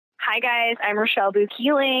Hi, guys. I'm Rochelle Boo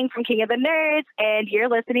Keeling from King of the Nerds, and you're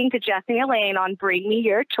listening to Jesse and Elaine on Bring Me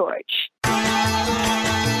Your Torch.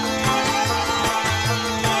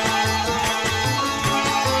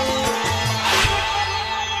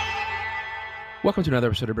 Welcome to another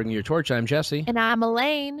episode of Bring Me Your Torch. I'm Jesse. And I'm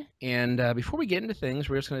Elaine. And before we get into things,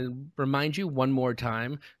 we're just going to remind you one more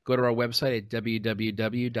time, go to our website at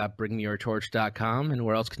www.bringmeyourtorch.com. And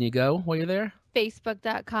where else can you go while you're there?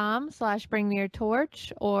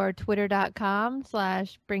 Facebook.com/bringmeyourtorch or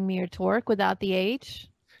Twitter.com/bringmeyourtorch without the H.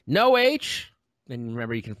 No H. And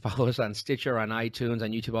remember, you can follow us on Stitcher, on iTunes,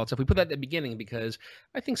 on YouTube, all that stuff. We put that at the beginning because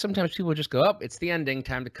I think sometimes people just go, it's the ending,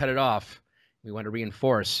 time to cut it off. We want to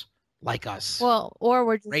reinforce. Like us. Well, or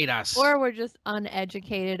we're just rate us. Or we're just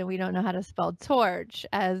uneducated and we don't know how to spell torch,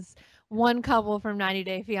 as one couple from 90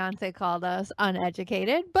 Day Fiancé called us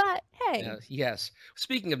uneducated. But hey. Yes.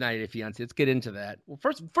 Speaking of 90 Day Fiancé, let's get into that. Well,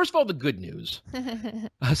 first of all, the good news.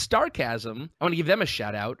 Starcasm, I want to give them a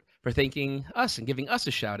shout out for thanking us and giving us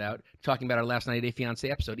a shout out, talking about our last 90 Day Fiancé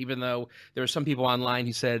episode, even though there were some people online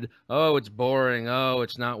who said, oh, it's boring. Oh,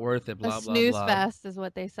 it's not worth it. Blah, blah, blah. A snooze fest is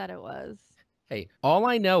what they said it was. Hey, all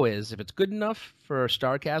I know is if it's good enough for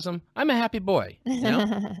Starcasm, I'm a happy boy. You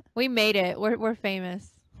know? We made it. We're famous.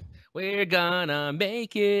 We're gonna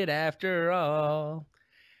make it after all.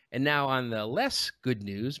 And now on the less good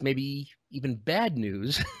news, maybe even bad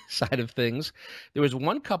news side of things, there was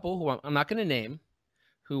one couple who I'm not going to name,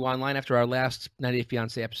 who online after our last 90 Day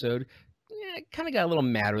Fiancé episode kind of got a little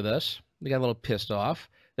mad with us. They got a little pissed off.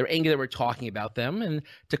 They're angry that we're talking about them. And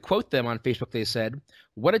to quote them on Facebook, they said,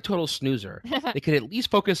 what a total snoozer. They could at least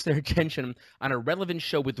focus their attention on a relevant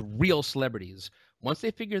show with real celebrities. Once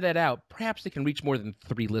they figure that out, perhaps they can reach more than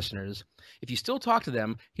 3 listeners. If you still talk to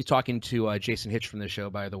them, he's talking to Jason Hitch from the show,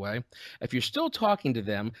 by the way. If you're still talking to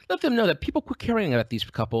them, let them know that people quit caring about these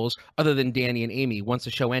couples other than Danny and Amy once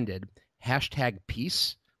the show ended. Hashtag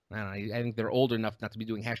peace. I don't know. I think they're old enough not to be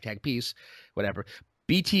doing hashtag peace. Whatever.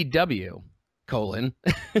 BTW.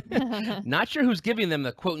 Not sure who's giving them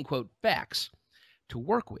the quote-unquote facts to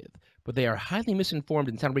work with, but they are highly misinformed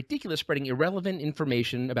and sound ridiculous, spreading irrelevant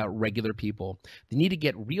information about regular people. They need to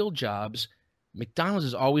get real jobs. McDonald's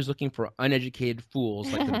is always looking for uneducated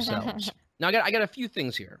fools like themselves. Now, I got a few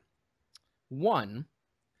things here. One,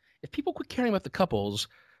 if people quit caring about the couples,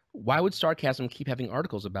 why would Starcasm keep having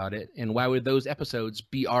articles about it? And why would those episodes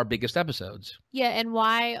be our biggest episodes? Yeah, and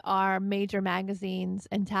why are major magazines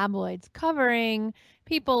and tabloids covering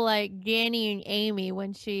people like Danny and Amy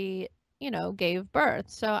when she, gave birth?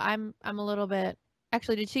 So I'm a little bit...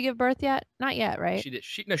 Actually, did she give birth yet? Not yet, right? She did.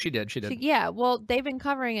 She did. Yeah, well, they've been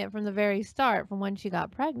covering it from the very start, from when she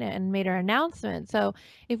got pregnant and made her announcement. So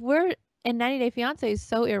if we're in 90 Day Fiancé is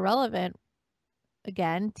so irrelevant,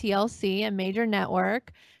 again, TLC, a major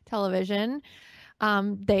network television,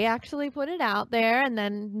 they actually put it out there, and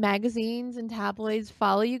then magazines and tabloids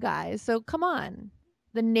follow you guys. So come on,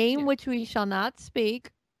 the name which we shall not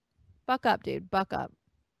speak. Buck up, dude. Buck up.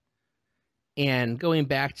 And going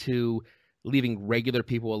back to leaving regular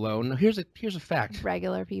people alone, here's a fact.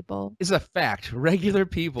 Regular people. It's a fact. Regular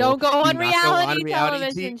people don't go on reality reality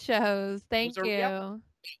television shows. Thank you.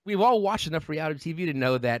 We've all watched enough reality TV to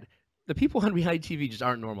know that the people on reality TV just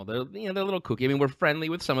aren't normal. They're a little kooky. I mean, we're friendly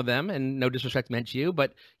with some of them, and no disrespect meant to you,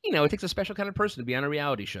 but it takes a special kind of person to be on a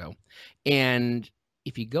reality show. And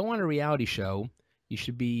if you go on a reality show, you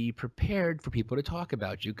should be prepared for people to talk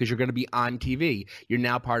about you because you're going to be on TV. You're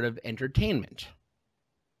now part of entertainment,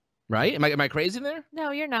 right? Am I crazy there?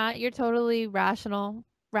 No, you're not. You're totally rational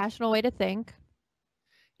way to think.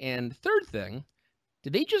 And third thing.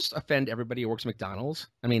 Did they just offend everybody who works at McDonald's?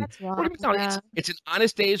 I mean, yeah. It's an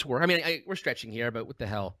honest day's work. I mean, we're stretching here, but what the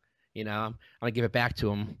hell? I'm going to give it back to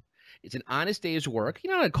them. It's an honest day's work. I'm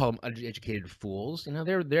going to call them uneducated fools.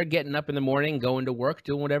 They're getting up in the morning, going to work,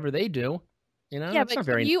 doing whatever they do. Yeah, but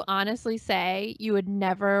can you honestly say you would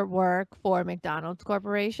never work for McDonald's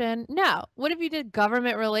Corporation? No. What if you did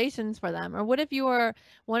government relations for them? Or what if you were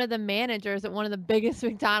one of the managers at one of the biggest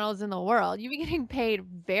McDonald's in the world? You'd be getting paid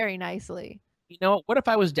very nicely. What if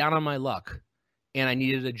I was down on my luck and I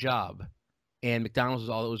needed a job and McDonald's was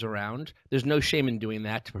all that was around? There's no shame in doing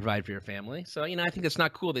that to provide for your family. So, I think it's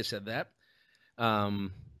not cool they said that.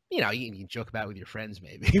 You can joke about it with your friends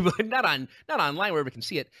maybe, but not online where everyone can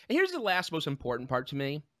see it. And here's the last most important part to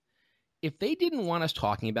me. If they didn't want us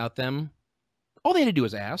talking about them, all they had to do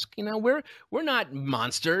was ask. We're not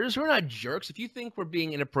monsters. We're not jerks. If you think we're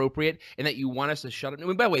being inappropriate and that you want us to shut up.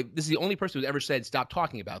 And by the way, this is the only person who's ever said stop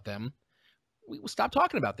talking about them. We will stop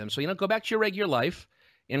talking about them. So, go back to your regular life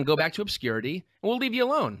and go back to obscurity, and we'll leave you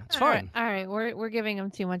alone. It's fine. All right. We're giving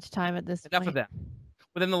them too much time at this point. Enough of that.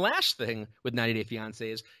 But then the last thing with 90 Day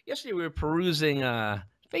Fiancé is yesterday we were perusing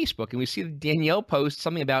Facebook and we see Danielle post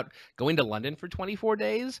something about going to London for 24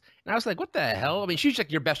 days. And I was like, what the hell? I mean, she's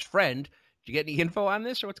like your best friend. Did you get any info on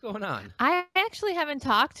this or what's going on? I actually haven't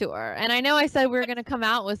talked to her. And I know I said we were going to come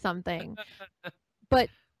out with something. But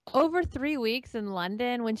over 3 weeks in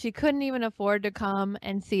London when she couldn't even afford to come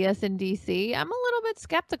and see us in DC, I'm a little bit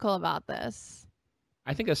skeptical about this.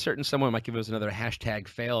 I think a certain someone might give us another hashtag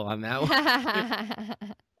fail on that one.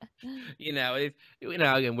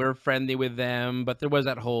 Again, we're friendly with them, but there was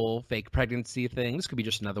that whole fake pregnancy thing. This could be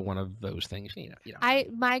just another one of those things.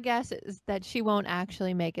 My guess is that she won't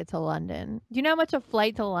actually make it to London. Do you know how much a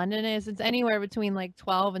flight to London is? It's anywhere between like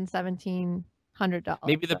 $1,200 and $1,700.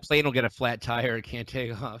 Maybe the plane will get a flat tire and can't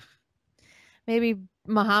take off. Maybe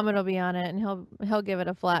Muhammad will be on it and he'll give it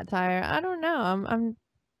a flat tire. I don't know.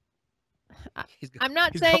 I'm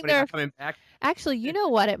not saying they're coming back. Actually, you know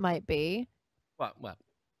what it might be? What?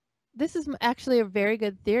 This is actually a very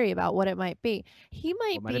good theory about what it might be. He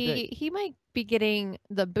might be getting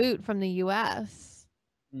the boot from the US.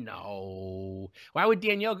 No. Why would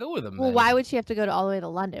Danielle go with him? Well, then? why would she have to go all the way to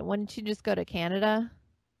London? Wouldn't she just go to Canada?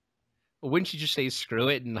 Well, wouldn't she just say screw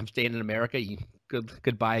it and I'm staying in America?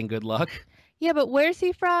 Goodbye and good luck. Yeah, but where's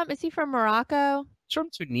he from? Is he from Morocco? He's from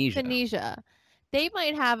Tunisia. Tunisia. They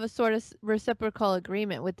might have a sort of reciprocal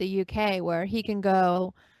agreement with the UK where he can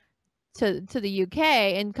go to the UK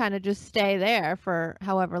and kind of just stay there for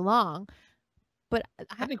however long. But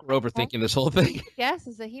I think we're overthinking this whole thing. Guess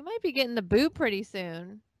is that he might be getting the boot pretty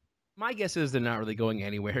soon. My guess is they're not really going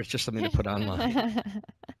anywhere. It's just something to put online.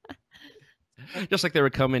 Just like they were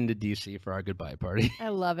coming to DC for our goodbye party. I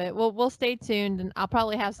love it. Well, we'll stay tuned, and I'll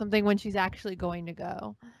probably have something when she's actually going to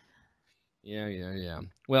go. Yeah.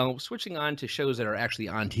 Well, switching on to shows that are actually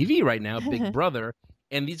on TV right now, Big Brother.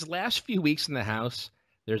 And these last few weeks in the house,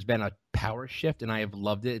 there's been a power shift, and I have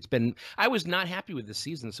loved it. I was not happy with this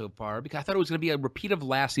season so far because I thought it was going to be a repeat of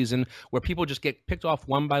last season where people just get picked off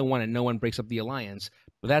one by one and no one breaks up the alliance.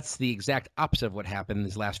 But that's the exact opposite of what happened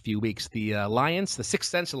these last few weeks. The alliance, the Sixth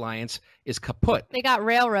Sense alliance, is kaput. They got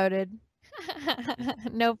railroaded.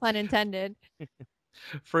 No pun intended.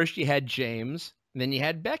 First you had James, and then you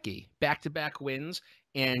had Becky. Back-to-back wins.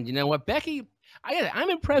 And you know what? Becky,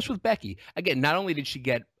 I'm impressed with Becky. Again, not only did she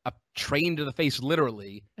get a train to the face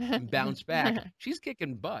literally and bounce back, she's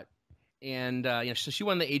kicking butt. And so she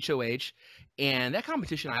won the HOH, and that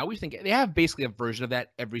competition, I always think they have basically a version of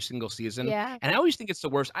that every single season. Yeah. And I always think it's the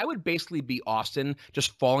worst. I would basically be Austin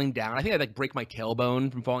just falling down. I think I'd like break my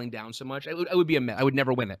tailbone from falling down so much. I would be a mess. I would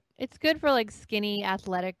never win it. It's good for like skinny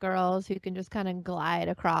athletic girls who can just kind of glide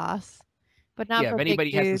across, but not for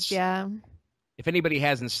big dudes. If anybody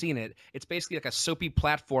hasn't seen it, it's basically like a soapy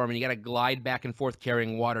platform, and you got to glide back and forth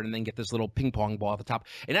carrying water, and then get this little ping pong ball at the top.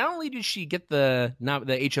 And not only did she get the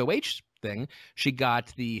HOH thing, she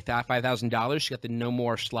got the $5,000. She got the no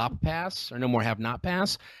more slop pass or no more have not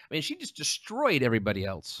pass. I mean, she just destroyed everybody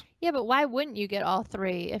else. Yeah, but why wouldn't you get all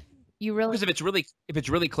three if you really? Because if it's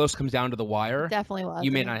really close, comes down to the wire. Definitely was.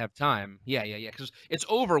 You may not have time. Yeah. Because it's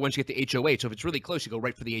over once you get the HOH. So if it's really close, you go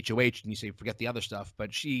right for the HOH and you say forget the other stuff.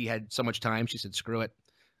 But she had so much time. She said, "Screw it,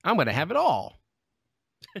 I'm going to have it all."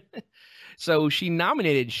 So she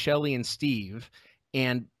nominated Shelley and Steve.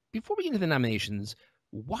 And before we get into the nominations,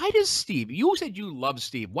 why does Steve? You said you love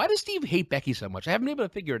Steve. Why does Steve hate Becky so much? I haven't been able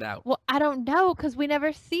to figure it out. Well, I don't know because we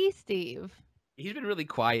never see Steve. He's been really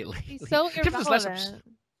quiet lately. He's so irrelevant.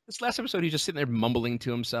 This last episode, he's just sitting there mumbling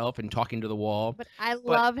to himself and talking to the wall. But I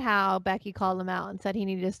loved how Becky called him out and said he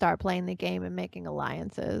needed to start playing the game and making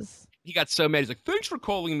alliances. He got so mad. He's like, "Thanks for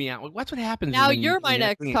calling me out." Well, that's what happens. Now you're my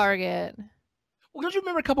next target. Well, don't you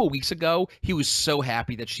remember a couple of weeks ago, he was so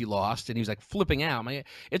happy that she lost, and he was like flipping out.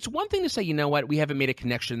 It's one thing to say, you know what, we haven't made a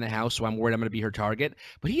connection in the house, so I'm worried I'm going to be her target.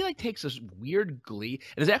 But he like takes this weird glee.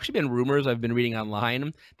 And there's actually been rumors I've been reading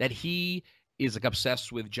online that he is like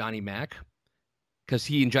obsessed with Johnny Mac. Because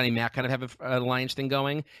he and Johnny Mac kind of have an alliance thing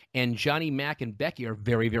going. And Johnny Mac and Becky are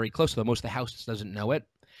very, very close, though most of the house doesn't know it.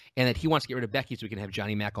 And that he wants to get rid of Becky so he can have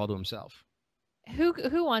Johnny Mac all to himself. Who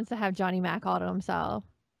wants to have Johnny Mac all to himself?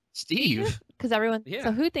 Steve. Because everyone. Yeah.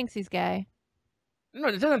 So who thinks he's gay? No,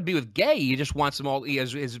 it doesn't have to be with gay. He just wants them all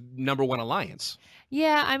as his number one alliance.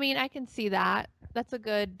 Yeah, I mean, I can see that. That's a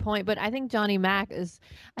good point. But I think Johnny Mac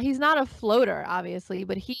he's not a floater, obviously,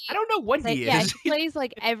 but I don't know what he is. Yeah, he plays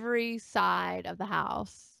like every side of the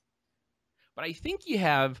house. But I think you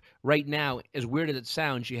have, right now, as weird as it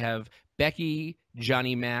sounds, you have Becky,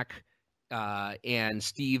 Johnny Mac, and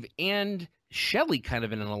Steve, and Shelley kind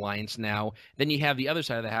of in an alliance now. Then you have the other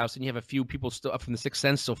side of the house, and you have a few people still up from the Sixth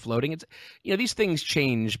Sense still floating. It's, these things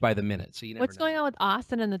change by the minute, so you never What's know. going on with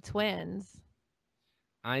Austin and the twins?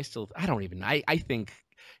 I don't even. I think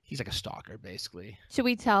he's like a stalker, basically. Should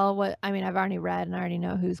we tell what? I mean, I've already read and I already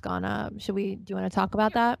know who's gone up. Do you want to talk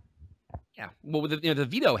about that? Yeah. Well, the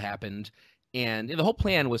veto happened, and the whole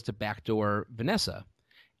plan was to backdoor Vanessa,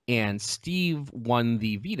 and Steve won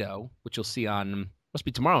the veto, which you'll see on must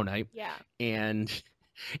be tomorrow night. Yeah. And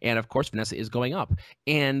of course Vanessa is going up,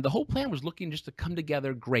 and the whole plan was looking just to come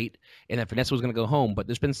together great, and that Vanessa was going to go home. But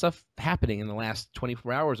there's been stuff happening in the last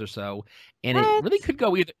 24 hours or so, and What? it really could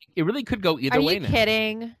go either. It really could go either way Are you now.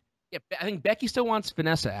 kidding? Yeah, I think Becky still wants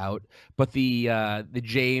Vanessa out, but the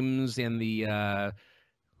James and the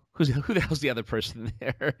who the hell's the other person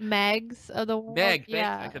there? Megs of the world. Meg.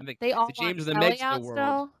 Yeah. I couldn't think. They all The James want and the Kelly Megs out of the world.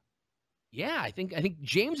 still? Yeah, I think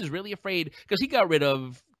James is really afraid because he got rid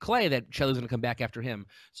of Clay that Shelley's going to come back after him.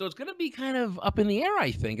 So it's going to be kind of up in the air,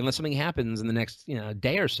 I think, unless something happens in the next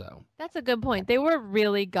day or so. That's a good point. They were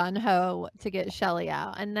really gun ho to get Shelley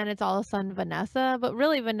out, and then it's all of a sudden Vanessa. But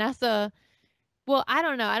really, Vanessa. Well, I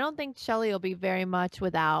don't know. I don't think Shelley will be very much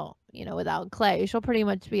without Clay. She'll pretty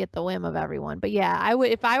much be at the whim of everyone. But yeah, I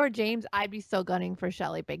would if I were James, I'd be so gunning for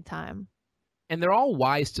Shelley big time. And they're all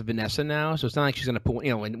wise to Vanessa now, so it's not like she's going to put,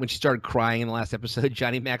 when she started crying in the last episode,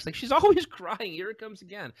 Johnny Mac's like, she's always crying. Here it comes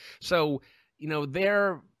again. So,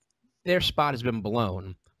 their spot has been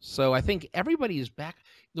blown. So I think everybody is back.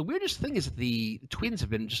 The weirdest thing is that the twins have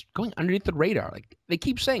been just going underneath the radar. Like they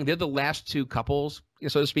keep saying they're the last two couples,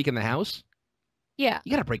 so to speak, in the house. Yeah.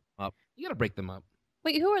 You got to break them up.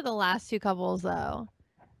 Wait, who are the last two couples though?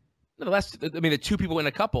 The two people in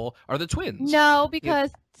a couple are the twins. No, because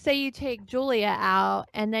say you take Julia out,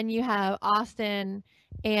 and then you have Austin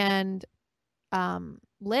and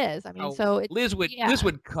Liz. I mean, so Liz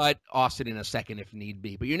would cut Austin in a second if need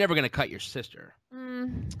be, but you're never going to cut your sister.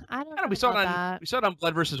 I don't know. We saw it on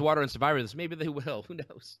Blood versus Water and Survivor. Maybe they will. Who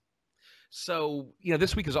knows? So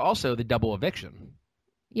this week is also the double eviction.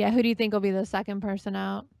 Yeah, who do you think will be the second person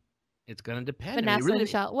out? It's going to depend. Vanessa and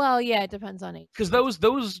Shelley. Well, yeah, it depends on each. Because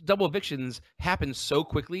those double evictions happen so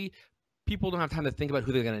quickly, people don't have time to think about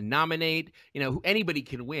who they're going to nominate. Anybody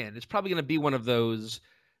can win. It's probably going to be one of those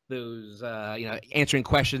answering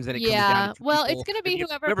questions. And it comes down to well, it's going to be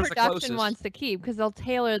whoever production wants to keep, because they'll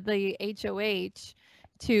tailor the HOH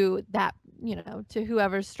to that, to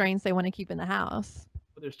whoever's strains they want to keep in the house.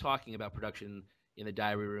 But there's talking about production in the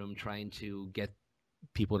diary room trying to get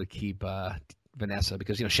people to keep Vanessa,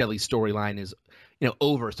 because Shelley's storyline is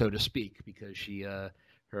over, so to speak, because she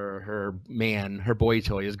her boy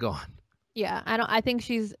toy is gone. Yeah, I think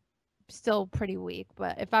she's still pretty weak,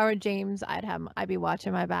 but if I were James, I'd be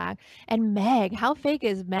watching my back. And Meg, how fake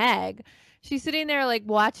is Meg? She's sitting there like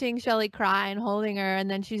watching Shelley cry and holding her, and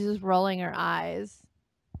then she's just rolling her eyes.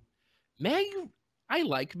 Meg, I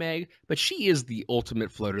like Meg, but she is the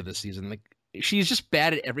ultimate floater this season. Like, she's just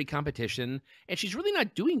bad at every competition, and she's really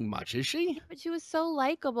not doing much, is she? But she was so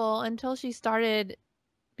likable until she started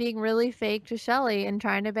being really fake to Shelley and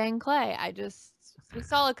trying to bang Clay. We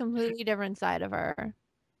saw a completely different side of her.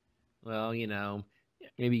 Well,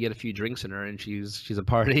 maybe you get a few drinks in her and she's a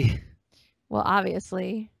party. Well,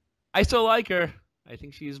 obviously. I still like her. I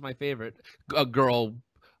think she's my favorite girl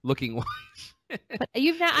looking wise. But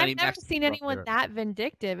I've never seen anyone that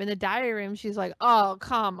vindictive. In the diary room, she's like, "Oh,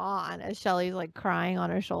 come on," as Shelley's like crying on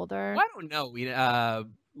her shoulder. Well, I don't know.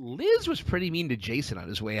 Liz was pretty mean to Jason on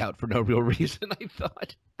his way out for no real reason, I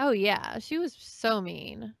thought. Oh yeah, she was so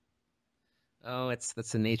mean. Oh, that's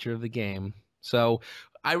the nature of the game. So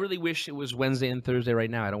I really wish it was Wednesday and Thursday right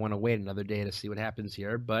now. I don't want to wait another day to see what happens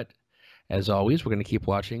here. But as always, we're going to keep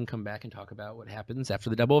watching, come back and talk about what happens after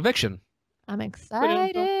the double eviction. I'm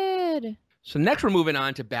excited. So next we're moving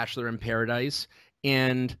on to Bachelor in Paradise.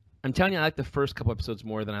 And I'm telling you, I like the first couple episodes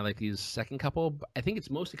more than I like these second couple. But I think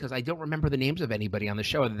it's mostly because I don't remember the names of anybody on the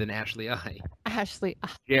show other than Ashley I.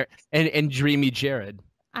 And Dreamy Jared.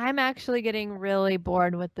 I'm actually getting really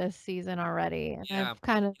bored with this season already. And yeah. I've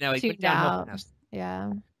kind of tuned out.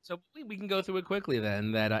 Yeah. So we can go through it quickly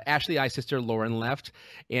then. That Ashley I's sister Lauren left,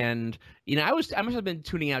 and I must have been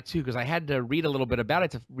tuning out too, because I had to read a little bit about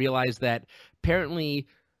it to realize that apparently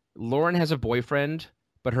Lauren has a boyfriend,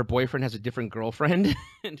 but her boyfriend has a different girlfriend.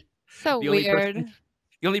 So weird.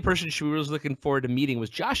 The only person she was looking forward to meeting was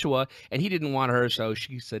Joshua, and he didn't want her, so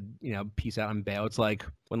she said, peace out and bail. It's like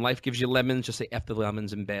when life gives you lemons, just say F the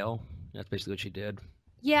lemons and bail. That's basically what she did.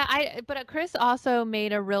 Yeah, but Chris also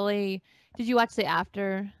made a really. Did you watch the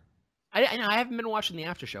after? I haven't been watching the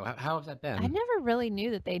after show. How has that been? I never really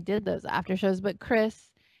knew that they did those after shows, but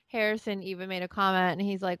Chris Harrison even made a comment, and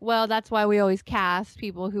he's like, "Well, that's why we always cast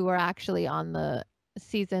people who are actually on the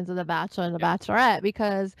seasons of The Bachelor and The Bachelorette,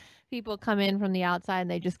 because people come in from the outside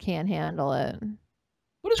and they just can't handle it."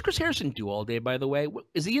 What does Chris Harrison do all day, by the way?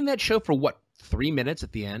 Is he in that show for what, 3 minutes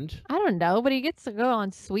at the end? I don't know, but he gets to go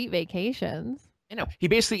on sweet vacations. I know. He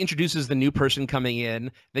basically introduces the new person coming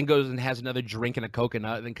in, then goes and has another drink and a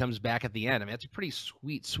coconut, and then comes back at the end. I mean, that's a pretty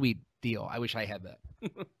sweet, sweet deal. I wish I had that.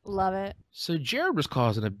 Love it. So Jared was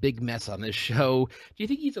causing a big mess on this show. Do you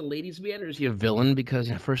think he's a ladies' man or is he a villain?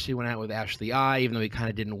 Because first he went out with Ashley I, even though he kind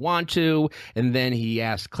of didn't want to, and then he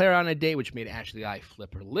asked Claire on a date, which made Ashley I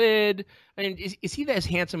flip her lid. I mean, is he as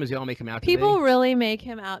handsome as they all make him out to be? People really make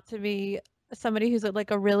him out to be somebody who's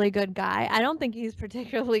like a really good guy. I don't think he's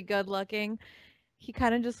particularly good looking. He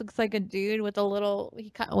kind of just looks like a dude with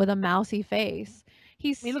with a mousy face.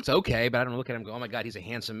 He looks okay, but I don't look at him and go, oh my God, he's a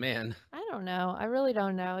handsome man. I don't know. I really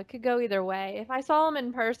don't know. It could go either way. If I saw him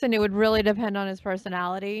in person, it would really depend on his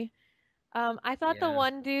personality. I thought the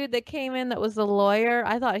one dude that came in that was the lawyer,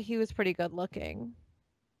 I thought he was pretty good looking.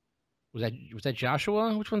 Was that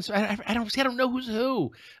Joshua? Which one's I don't know who's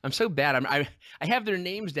who. I'm so bad. I have their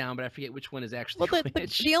names down, but I forget which one is actually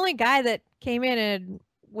which. The only guy that came in and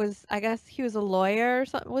was, I guess he was a lawyer or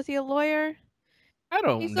something. Was he a lawyer? I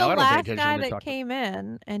don't He's know. the I don't last pay guy attention that came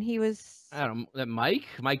in, and he was. I don't. That Mike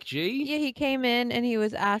G. Yeah, he came in and he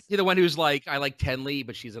was asked. You're the one who's like, I like Tenley,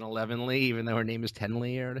 but she's an 11 even though her name is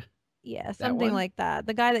Tenley, or yeah, something like that.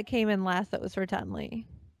 The guy that came in last that was for Tenley.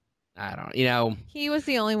 I don't. He was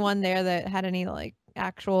the only one there that had any like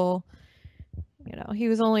actual.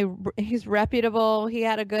 He's reputable. He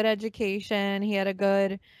had a good education. He's a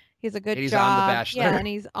good he's job. On The Bachelor. Yeah, and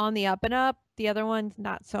he's on the up and up. The other one's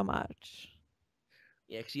not so much.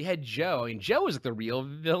 Yeah, because you had Joe. I mean, Joe was like the real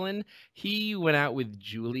villain. He went out with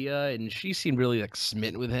Julia, and she seemed really like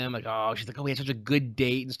smitten with him. Like, she's like, we had such a good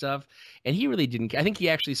date and stuff. And he really didn't. I think he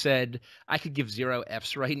actually said, I could give 0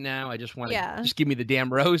 Fs right now. I just want to just give me the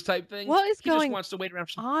damn rose type thing. What is going just wants to wait around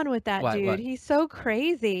on with that dude? What? He's so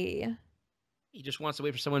crazy. He just wants to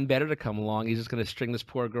wait for someone better to come along. He's just going to string this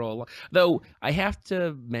poor girl along. Though I have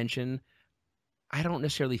to mention, I don't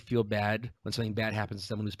necessarily feel bad when something bad happens to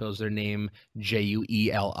someone who spells their name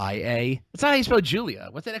Juelia. That's not how you spell Julia.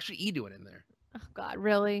 What's that extra E doing in there? Oh, God,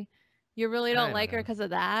 really? You really don't like her because of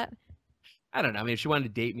that? I don't know. I mean, if she wanted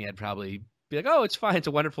to date me, I'd probably be like, oh, it's fine. It's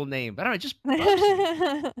a wonderful name. But I don't know. It just bugs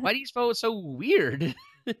me. Why do you spell it so weird?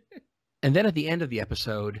 And then at the end of the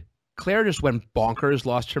episode, Claire just went bonkers,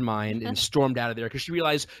 lost her mind, and stormed out of there because she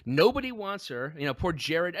realized nobody wants her. Poor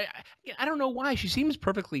Jared. I don't know why. She seems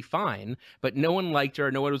perfectly fine, but no one liked her.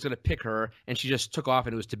 No one was going to pick her, and she just took off,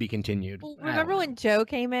 and it was to be continued. Well, remember when Joe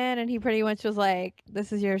came in, and he pretty much was like,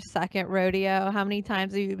 this is your second rodeo. How many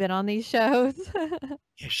times have you been on these shows?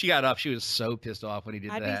 Yeah, she got up. She was so pissed off when he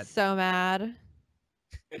did that. I'd be so mad.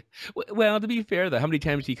 Well, to be fair, though, how many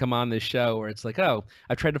times do you come on this show where it's like, oh,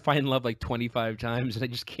 I've tried to find love like 25 times and I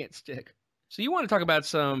just can't stick? So you want to talk about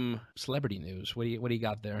some celebrity news? What do you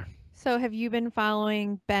got there? So have you been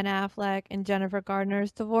following Ben Affleck and Jennifer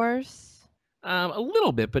Gardner's divorce? A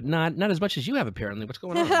little bit, but not as much as you have apparently. What's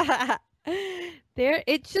going on?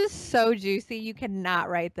 It's just so juicy. You cannot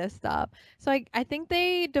write this stuff. So I think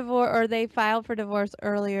they filed for divorce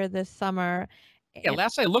earlier this summer. Yeah,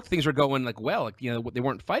 last I looked, things were going well. They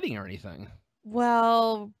weren't fighting or anything.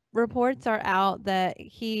 Well, reports are out that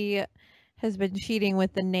he has been cheating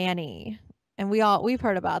with the nanny, and we've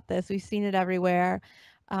heard about this. We've seen it everywhere.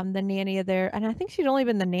 The nanny there, and I think she'd only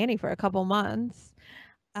been the nanny for a couple months.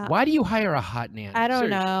 Why do you hire a hot nanny? I don't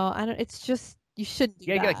know. It's just you shouldn't do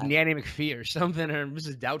that. Get like Nanny McPhee or something, or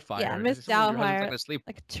Mrs. Doubtfire. Yeah, Miss Doubtfire,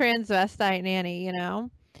 like a transvestite nanny,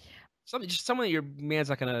 Someone that your man's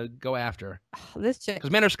not gonna go after. Oh, this chick,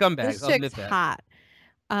 because men are scumbags. This chick's hot.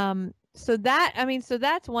 So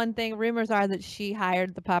that's one thing. Rumors are that she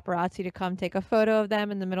hired the paparazzi to come take a photo of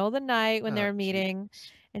them in the middle of the night when they were meeting,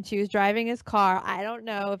 and she was driving his car. I don't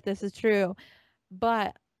know if this is true,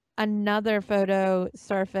 but another photo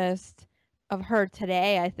surfaced of her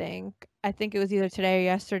today. I think it was either today or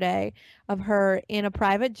yesterday, of her in a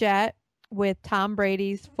private jet with Tom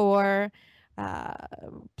Brady's 4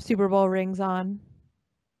 Super Bowl rings on.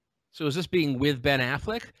 So is this being with Ben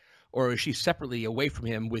Affleck, or is she separately away from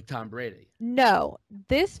him with Tom Brady? No,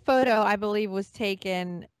 this photo I believe was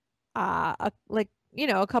taken a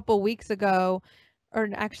couple weeks ago, or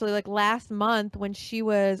actually like last month, when she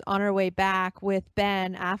was on her way back with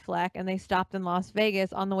Ben Affleck, and they stopped in Las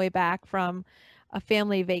Vegas on the way back from a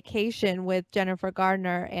family vacation with Jennifer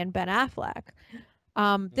Gardner and Ben Affleck.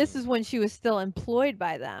 This is when she was still employed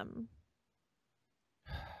by them.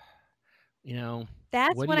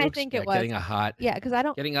 That's when I think it was getting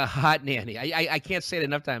getting a hot nanny. I can't say it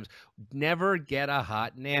enough times. Never get a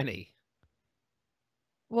hot nanny.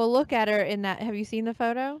 Well, look at her in that. Have you seen the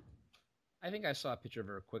photo? I think I saw a picture of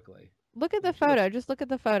her quickly. Look at the She photo. looks- Just look at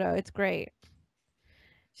the photo. It's great.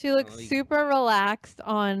 She looks Well, super relaxed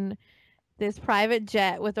on this private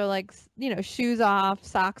jet with her like shoes off,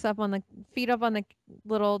 socks up on the feet up on the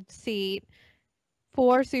little seat,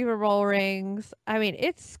 4 Super Bowl rings. I mean,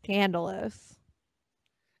 it's scandalous.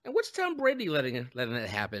 And what's Tom Brady letting that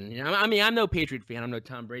happen? I mean, I'm no Patriot fan. I'm no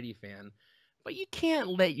Tom Brady fan. But you can't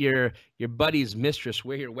let your buddy's mistress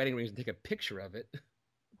wear your wedding rings and take a picture of it.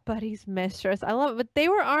 Buddy's mistress. I love it. But they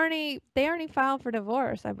already filed for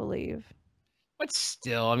divorce, I believe. But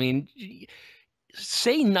still, I mean,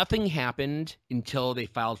 say nothing happened until they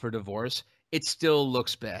filed for divorce. It still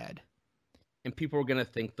looks bad. And people are going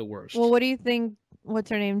to think the worst. Well, what do you think? What's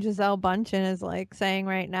her name? Giselle Bundchen is like saying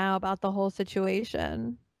right now about the whole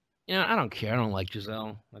situation. I don't care. I don't like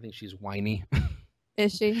Giselle. I think she's whiny.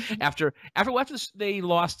 Is she? After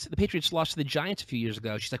the Patriots lost to the Giants a few years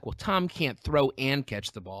ago. She's like, well, Tom can't throw and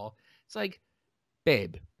catch the ball. It's like,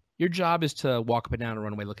 babe, your job is to walk up and down a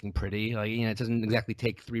runway looking pretty. Like, it doesn't exactly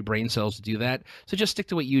take 3 brain cells to do that. So just stick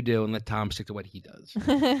to what you do and let Tom stick to what he does.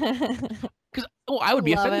 Because I would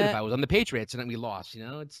be offended if I was on the Patriots and then we lost.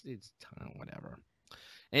 It's whatever.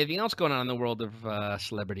 Anything else going on in the world of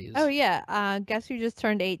celebrities? Oh yeah. Guess who just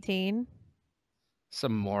turned 18?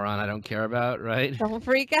 Some moron I don't care about, right? Don't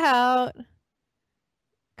freak out.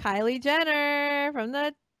 Kylie Jenner from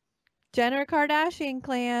the Jenner Kardashian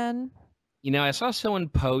clan. I saw someone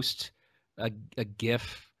post a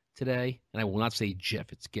GIF today, and I will not say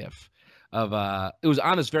GIF, it's GIF, of it was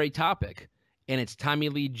on this very topic, and it's Tommy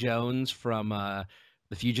Lee Jones from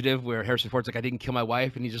The Fugitive, where Harrison Ford's like, I didn't kill my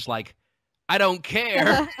wife, and he's just like, I don't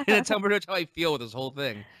care. And that's how I feel with this whole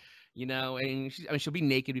thing. And she'll be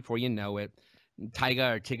naked before you know it.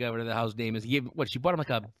 Tyga or Tigga, whatever the hell's name is. She bought him like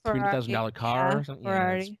a $300,000 car or something?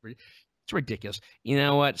 Ferrari. It's ridiculous. You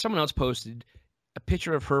know what? Someone else posted a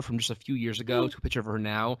picture of her from just a few years ago to a picture of her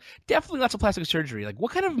now. Definitely lots of plastic surgery. Like,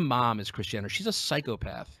 what kind of mom is Kris Jenner? She's a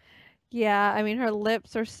psychopath. Yeah, I mean, her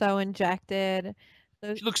lips are so injected.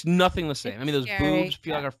 She looks nothing the same. I mean, those scary. boobs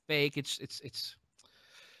feel like are fake. It's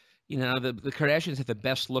the Kardashians have the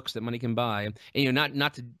best looks that money can buy. And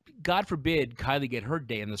not to, God forbid, Kylie get her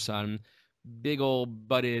day in the sun. Big old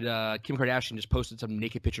butted Kim Kardashian just posted some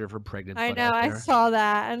naked picture of her pregnant. I know, I saw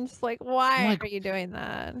that. I'm just like, why are you doing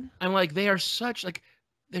that? I'm like, they are such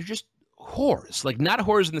they're just whores. Like, not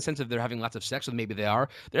whores in the sense of they're having lots of sex, or maybe they are.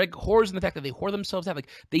 They're like whores in the fact that they whore themselves out. Like,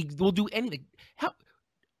 they will do anything.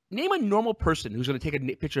 Name a normal person who's going to take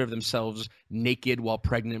a picture of themselves naked while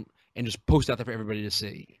pregnant and just post out there for everybody to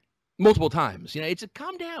see multiple times. It's a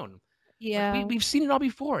calm down. Yeah, like, we've seen it all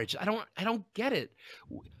before. I don't get it.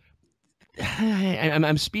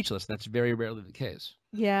 I'm speechless. That's very rarely the case.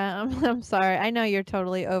 Yeah, I'm sorry. I know you're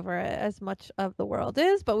totally over it, as much of the world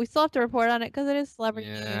is, but we still have to report on it because it is celebrity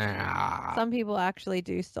news. Some people actually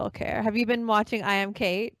do still care. Have you been watching I Am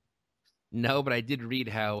Kate? No, but I did read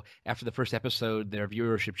how after the first episode, their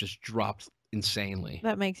viewership just dropped insanely.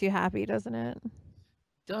 That makes you happy, doesn't it? It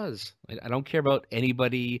does. I don't care about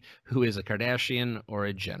anybody who is a Kardashian or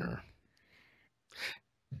a Jenner.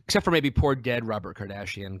 Except for maybe poor dead Robert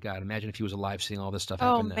Kardashian. God, imagine if he was alive seeing all this stuff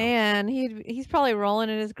happen now. Oh man, he's probably rolling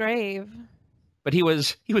in his grave. But he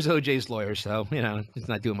was OJ's lawyer, so he's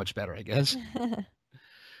not doing much better, I guess. All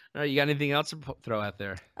right, you got anything else to throw out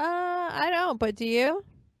there? I don't. But do you?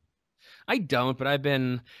 I don't, but I've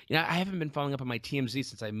been, I haven't been following up on my TMZ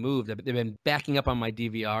since I moved. They've been backing up on my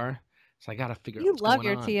DVR, so I got to figure out what's going on.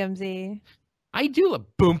 You love your TMZ. I do.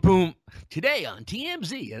 Boom, boom. Today on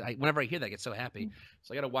TMZ. Whenever I hear that, I get so happy.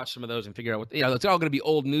 So I got to watch some of those and figure out what, it's all going to be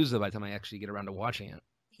old news though by the time I actually get around to watching it.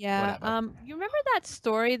 Yeah. You remember that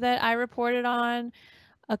story that I reported on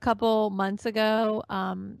a couple months ago?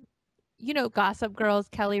 Gossip Girl's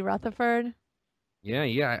Kelly Rutherford.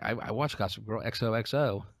 Yeah. I watched Gossip Girl,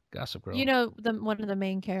 XOXO. Gossip Girl. One of the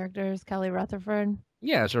main characters, Kelly Rutherford.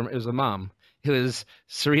 Yeah, it was the mom. It was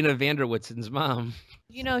Serena Vanderwoodsen's mom.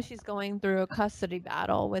 She's going through a custody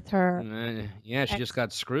battle with her. Yeah, she just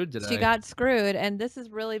got screwed today. She got screwed, and this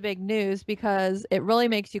is really big news because it really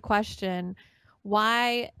makes you question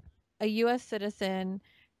why a U.S. citizen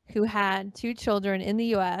who had 2 children in the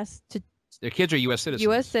U.S. Their kids are U.S. citizens.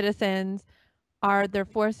 U.S. citizens they're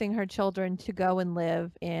forcing her children to go and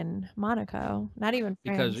live in Monaco, not even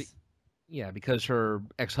France. Because her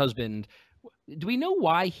ex-husband. Do we know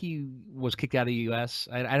why he was kicked out of the U.S.?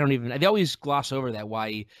 I don't even. They always gloss over that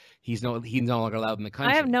why he's no longer allowed in the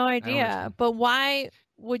country. I have no idea. But why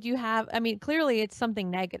would you have? I mean, clearly it's something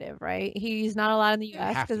negative, right? He's not allowed in the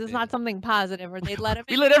U.S. because it's not something positive, or they'd let him.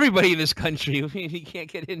 We let everybody in this country. He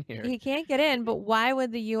can't get in here. He can't get in. But why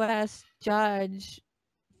would the U.S. judge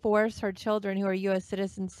force her children who are U.S.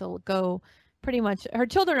 citizens to go pretty much her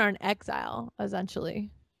children are in exile,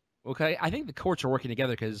 essentially. Okay, I think the courts are working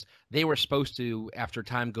together because they were supposed to, after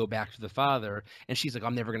time, go back to the father, and she's like,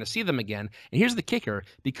 I'm never going to see them again. And here's the kicker: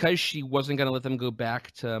 because she wasn't going to let them go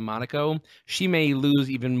back to Monaco, she may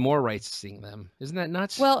lose even more rights to seeing them. Isn't that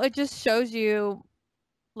nuts? Well, it just shows you,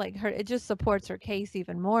 like, her. It just supports her case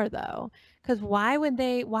even more, though. Because why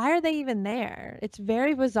are they even there? It's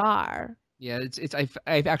very bizarre. Yeah,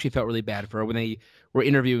 I've actually felt really bad for her when they were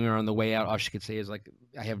interviewing her on the way out. All she could say is like,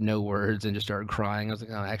 "I have no words," and just started crying. I was like,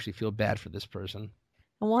 "Oh, I actually feel bad for this person."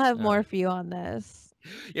 And we'll have more for you on this.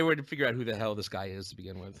 Yeah, we're to figure out who the hell this guy is to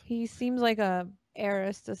begin with. He seems like a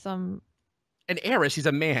heiress to some. An heiress? He's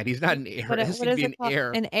a man. He's not an heiress. What is it called?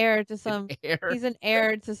 Heir. An heir to some. Heir. He's an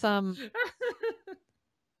heir to some.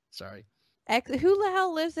 Sorry. Who the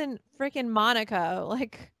hell lives in freaking Monaco?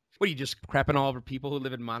 Like. What are you just crapping all over people who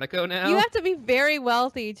live in Monaco now? You have to be very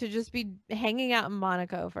wealthy to just be hanging out in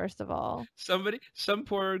Monaco, first of all. Some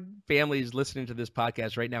poor families listening to this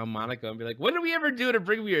podcast right now in Monaco and be like, what did we ever do to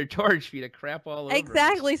bring me your torch for you to crap all over?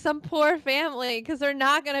 Exactly. Some poor family, because they're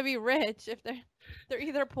not going to be rich if they're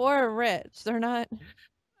either poor or rich. They're not.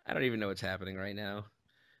 I don't even know what's happening right now.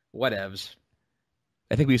 Whatevs.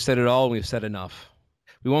 I think we've said it all and we've said enough.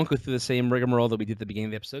 We won't go through the same rigmarole that we did at the beginning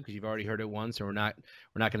of the episode because you've already heard it once, and we're not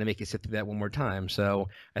going to make you sit through that one more time. So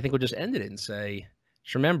I think we'll just end it and say,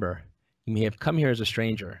 just remember, you may have come here as a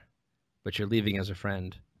stranger, but you're leaving as a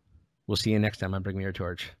friend. We'll see you next time on Bring Me Your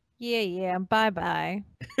Torch. Yeah. Bye-bye.